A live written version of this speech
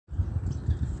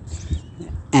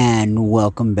and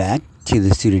welcome back to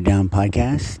the Suited Down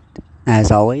podcast.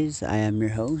 As always, I am your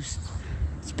host.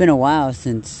 It's been a while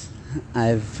since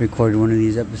I've recorded one of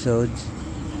these episodes,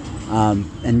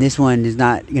 and this one is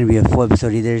not going to be a full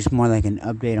episode either. It's more like an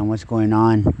update on what's going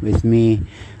on with me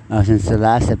since the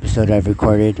last episode I've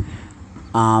recorded.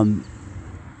 Well,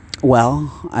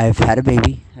 I've had a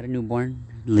baby, had a newborn,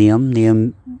 Liam.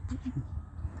 Liam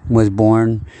was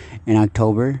born in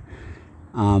October.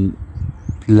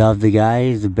 Love the guy.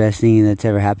 He's the best thing that's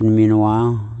ever happened to me in a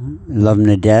while. Love him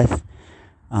to death.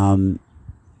 So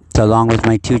along with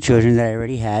my two children that I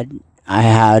already had, I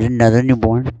had another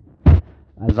newborn.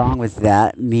 Along with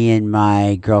that, me and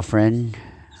my girlfriend,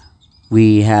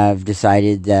 we have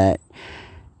decided that,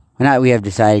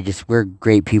 just we're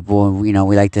great people, and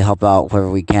we like to help out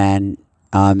wherever we can.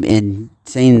 In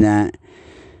saying that,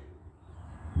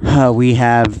 we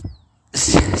have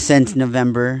since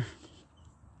November,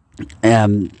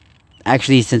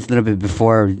 actually since a little bit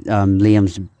before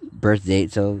Liam's birth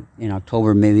date, so in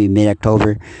October, maybe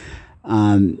mid-October,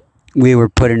 we were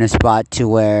put in a spot to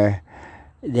where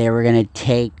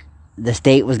the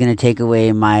state was going to take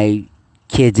away my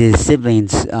kids'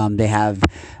 siblings. They have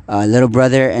a little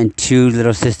brother and two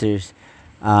little sisters.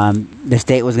 The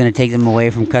state was going to take them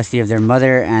away from custody of their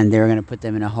mother, and they were going to put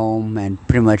them in a home and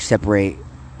pretty much separate,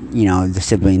 the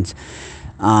siblings.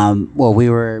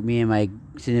 Me and my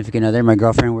significant other, my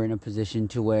girlfriend, were in a position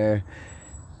to where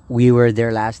we were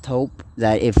their last hope,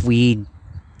 that if we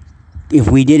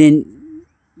didn't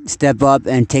step up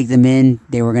and take them in,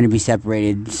 they were going to be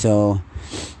separated. So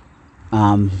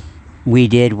we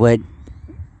did what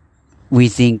we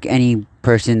think any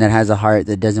person that has a heart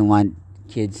that doesn't want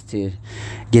kids to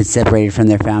get separated from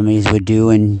their families would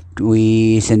do, and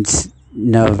since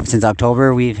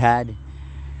October we've had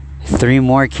 3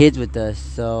 more kids with us,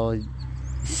 so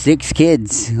 6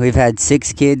 kids. We've had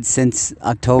 6 kids since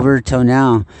October till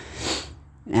now,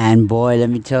 and boy, let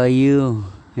me tell you,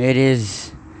 it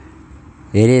is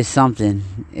something.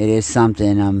 It is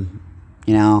something.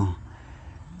 You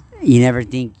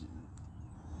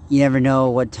never know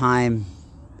what time.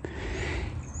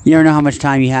 You never know how much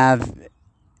time you have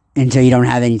until you don't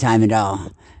have any time at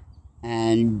all.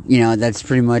 And, that's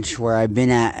pretty much where I've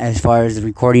been at as far as the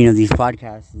recording of these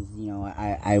podcasts.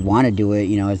 I want to do it.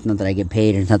 It's not that I get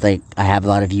paid. It's not like I have a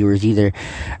lot of viewers either.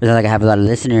 It's not like I have a lot of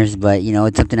listeners. But,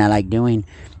 it's something I like doing.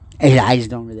 I just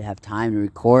don't really have time to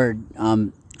record.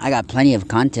 I got plenty of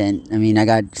content. I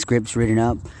got scripts written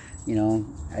up.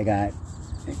 I got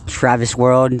Travis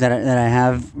World that I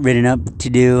have written up to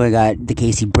do. I got the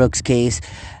Casey Brooks case.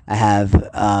 I have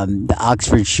the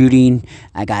Oxford shooting.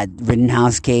 I got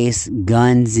Rittenhouse case,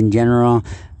 guns in general.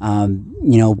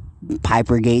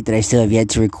 Pipergate that I still have yet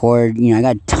to record. I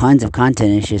got tons of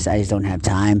content. It's just I just don't have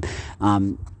time.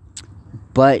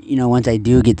 But once I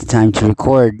do get the time to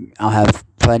record, I'll have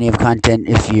plenty of content.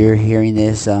 If you're hearing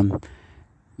this, I'm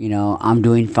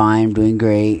doing fine. I'm doing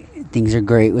great. Things are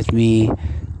great with me.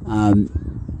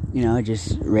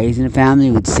 Just raising a family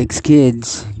with 6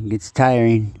 kids gets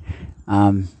tiring.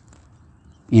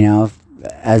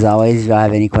 As always, if you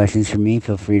have any questions for me,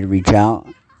 feel free to reach out.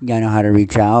 You gotta know how to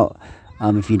reach out.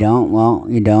 If you don't, well,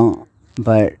 you don't.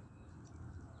 But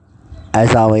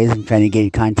as always, I'm trying to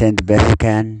get content the best I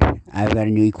can. I've got a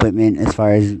new equipment as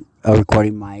far as a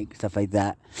recording mic, stuff like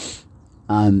that.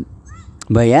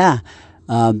 But yeah,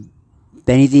 if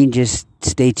anything, just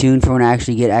stay tuned for when I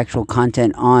actually get actual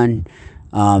content on.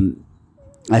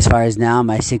 As far as now,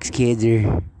 my 6 kids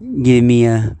are giving me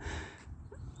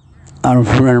I don't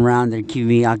run around, they're keeping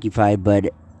me occupied,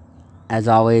 but as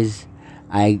always,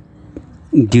 I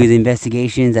do the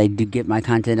investigations, I do get my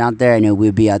content out there. I know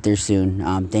we'll be out there soon.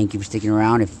 Thank you for sticking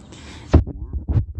around. If